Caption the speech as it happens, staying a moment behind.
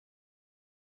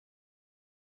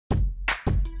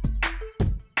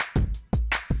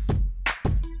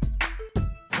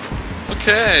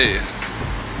Okay.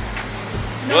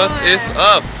 What is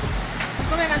up?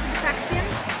 Så vi venter på taxien.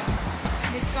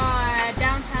 Vi skal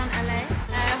downtown LA.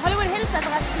 Hollywood Hills er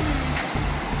forresten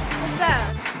borte.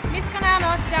 Vi skal ned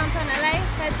nå til downtown LA,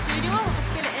 til et studio og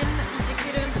spille inn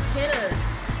musikkvideoen til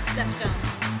Steph Jones.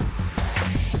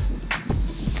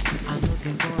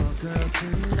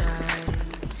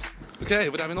 Ok,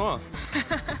 hvor er vi nå?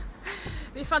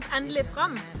 Vi fant endelig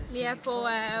frem. Vi er på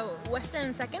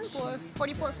Western Second på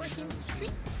 4414th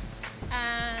Street.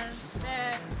 Det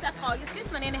ser tragisk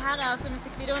ut, men inni her er altså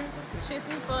musikkvideoen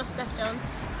shooten for Steph Jones.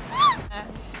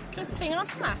 Kryss fingrene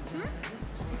for meg.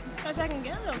 Kanskje jeg kan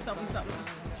gjøre noe sammen.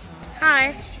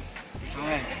 Hi.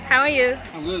 Hi. How are you?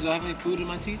 I'm good. Do I have any food in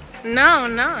my teeth? No,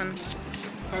 none.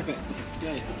 Perfect.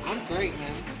 Good. I'm great,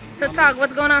 man. So talk,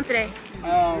 what's going on today?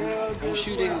 I'm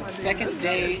shooting second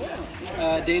day,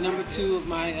 day number 2 of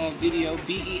my video,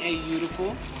 BEA Beautiful,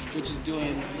 which is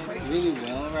doing really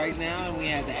well right now, and we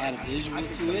had to add a visual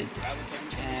to it.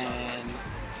 And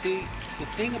see, the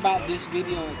thing about this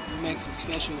video that makes it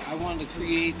special, I wanted to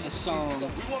create a song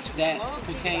that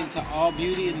pertained to all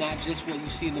beauty and not just what you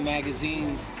see in the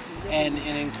magazines and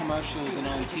in commercials and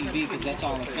on TV, because that's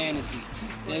all a fantasy.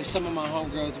 There's some of my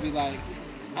homegirls be like,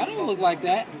 I don't look like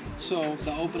that. So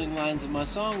the opening lines of my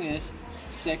song is,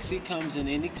 sexy comes in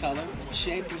any color,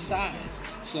 shape, or size.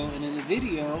 So and in the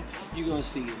video, you're gonna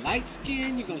see light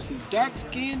skin, you're gonna see dark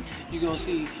skin, you're gonna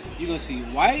see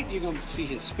white, you're gonna see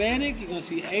Hispanic, you're gonna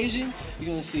see Asian, you're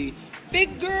gonna see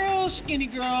big girls, skinny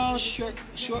girls, short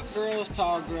girls,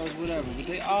 tall girls, whatever. But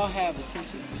they all have a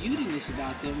sense of beautiness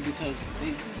about them because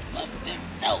they love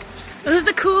themselves. Who's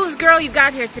the coolest girl you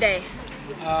got here today?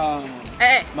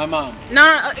 My mom.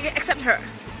 No, except her.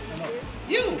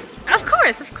 You. Of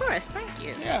course, thank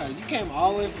you. Yeah, you came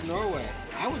all the way from Norway.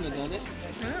 I wouldn't have done it.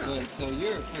 Oh. But so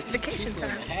you're It's vacation time.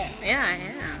 half. Yeah, I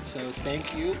am. So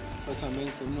thank you for coming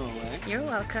from Norway. You're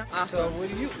welcome. So Awesome. what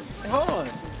do you, hold on.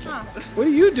 Oh. What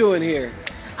are you doing here?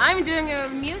 I'm doing a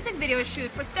music video shoot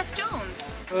for Steph Jones.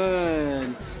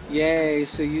 Fun. Yay.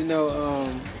 So you know,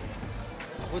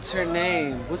 what's her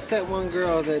name? What's that one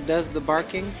girl that does the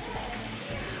barking?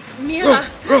 Mira.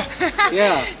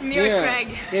 Yeah. Mira Craig.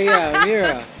 Yeah,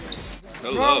 Mira.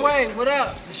 Hello. Norway, what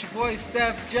up? It's your boy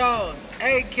Steph Jones,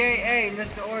 aka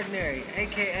Mr. Ordinary,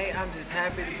 aka I'm just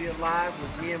happy to be alive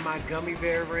with me and my gummy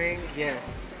bear ring.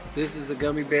 Yes, this is a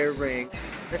gummy bear ring.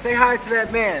 And say hi to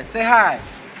that man. Say hi.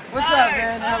 What's up,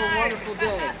 man? Have a wonderful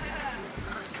day.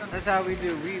 That's how we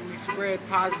do. We spread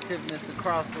positiveness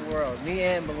across the world. Me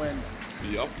and Belinda.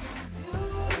 Yup.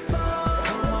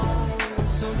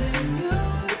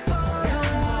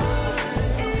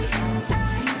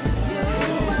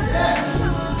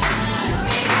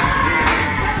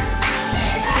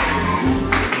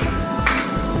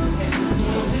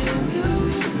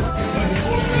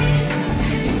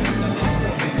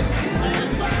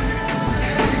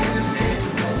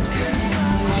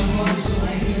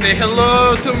 Say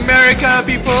hello to America,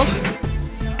 people.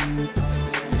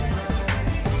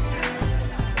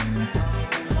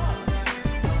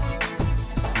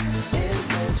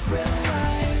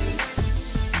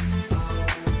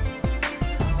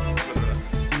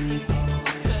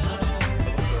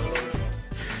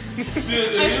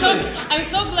 I'm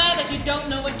so glad that you don't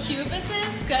know what Cubus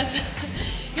is, because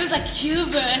he was like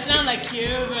Cubus, and I'm like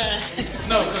Cubus.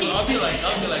 No, I'll be like,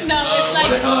 no, it's like,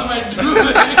 what the hell am I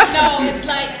doing? no, it's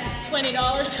like $20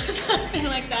 or something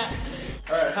like that.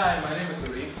 Alright, hi, my name is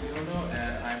Arif Siono,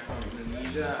 and I'm from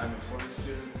Indonesia. I'm a foreign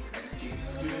student, exchange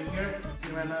student here.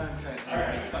 Right now I'm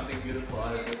trying to make something beautiful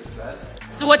out of this dress.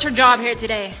 So what's your job here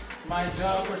today? My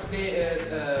job for today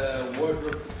is a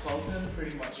wardrobe consultant,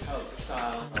 pretty much help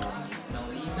style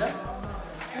Belinda.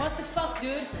 What the fuck,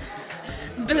 dude?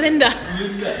 Belinda.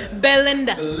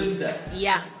 Belinda. Belinda.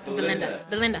 Yeah,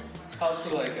 Belinda. Help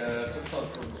to like consult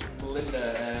for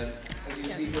Belinda, and as you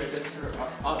see here, this is her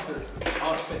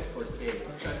outfit for today.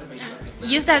 I'm trying to make something.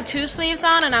 You used to have 2 sleeves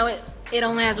on, and now it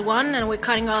only has 1, and we're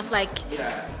cutting off like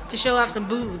to show off some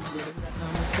boobs.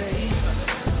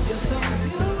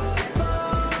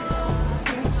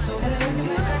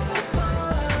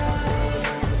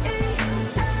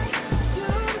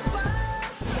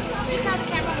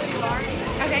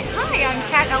 Okay, hi, I'm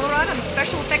Kat Elrod. I'm a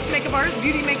special effects makeup artist,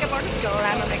 beauty makeup artist,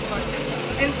 glamour makeup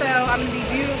artist. And so I'm going to be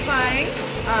beautifying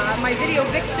my video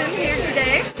vixen here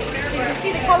today. You can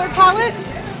see the color palette.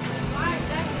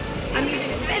 I'm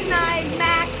using Ben Nye,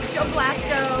 MAC, Joe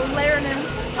Blasto, Laranen,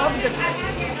 all the good stuff.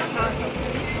 Awesome.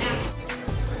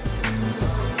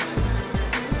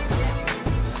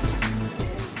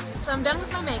 So I'm done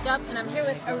with my makeup, and I'm here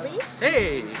with Arif.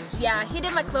 Hey. Yeah, he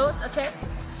did my clothes, okay?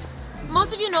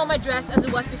 most of you know my dress as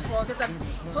it was before because I've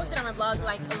posted on my blog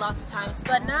like a lot of times,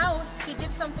 but now he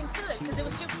did something to it because it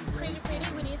was too pretty.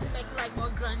 We needed to make it like more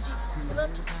grungy, sexy look.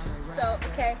 So,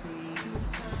 okay.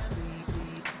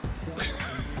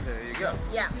 There you go.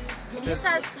 Yeah. It used to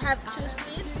have 2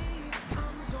 sleeves.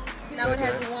 Now it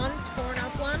has one torn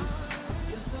up one.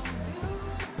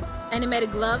 And he made a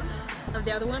glove of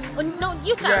the other one. Oh, no,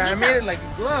 you tell. Yeah, I made it like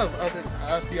a glove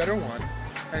of the other one.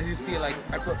 As you see, like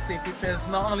I put safety pins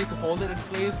not only to hold it in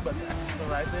place, but to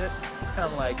accessorize it.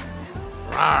 Kind of like,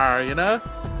 rawr, you know?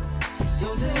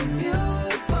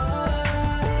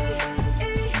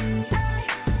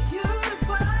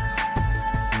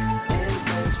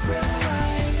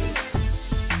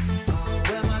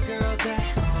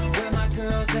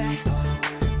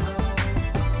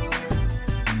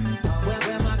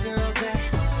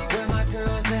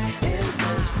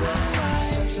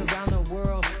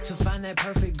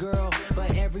 Perfect girl,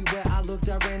 but everywhere I looked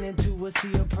I ran into a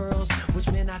sea of pearls, which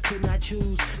meant I could not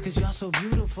choose, cause you're so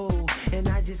beautiful, and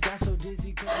I just got so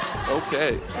dizzy.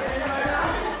 Okay.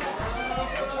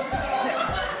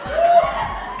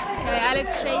 Jeg er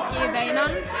litt shaky I beina.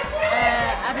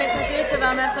 Jeg ble tatt ut til å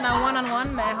være med sånn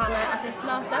one-on-one med han artisten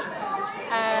av Steph.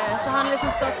 Så han har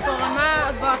liksom stått foran meg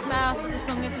og bak meg og så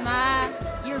sunget til meg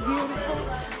You're beautiful.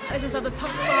 Jeg liksom satt og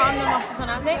tatt for han og masse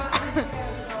sånne ting.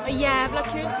 Og jævla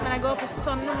kult, men jeg går på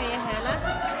sånne høye hæler.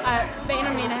 Beina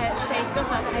mine shaker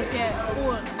så jeg har ikke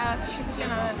ord. Jeg er skikkelig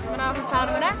nervøs. Men jeg er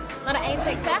ferdig med det. Nå er det 1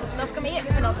 take til. Da skal vi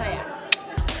under tøyet.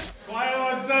 Quiet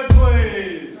on set,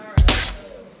 please.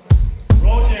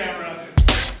 Roll camera.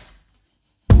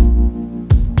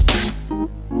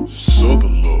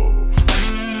 Southern Love.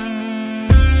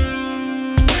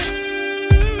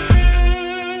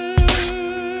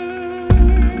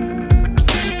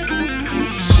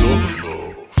 Southern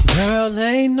Love. Girl,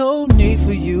 ain't no need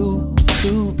for you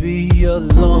to be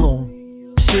alone.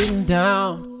 Sitting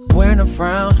down, wearing a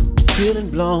frown, feeling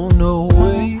blown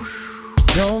away.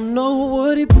 Don't know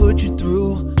what he put you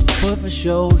through, but for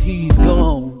sure he's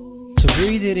gone. So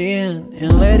breathe it in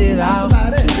and let it out.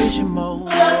 Wish him more.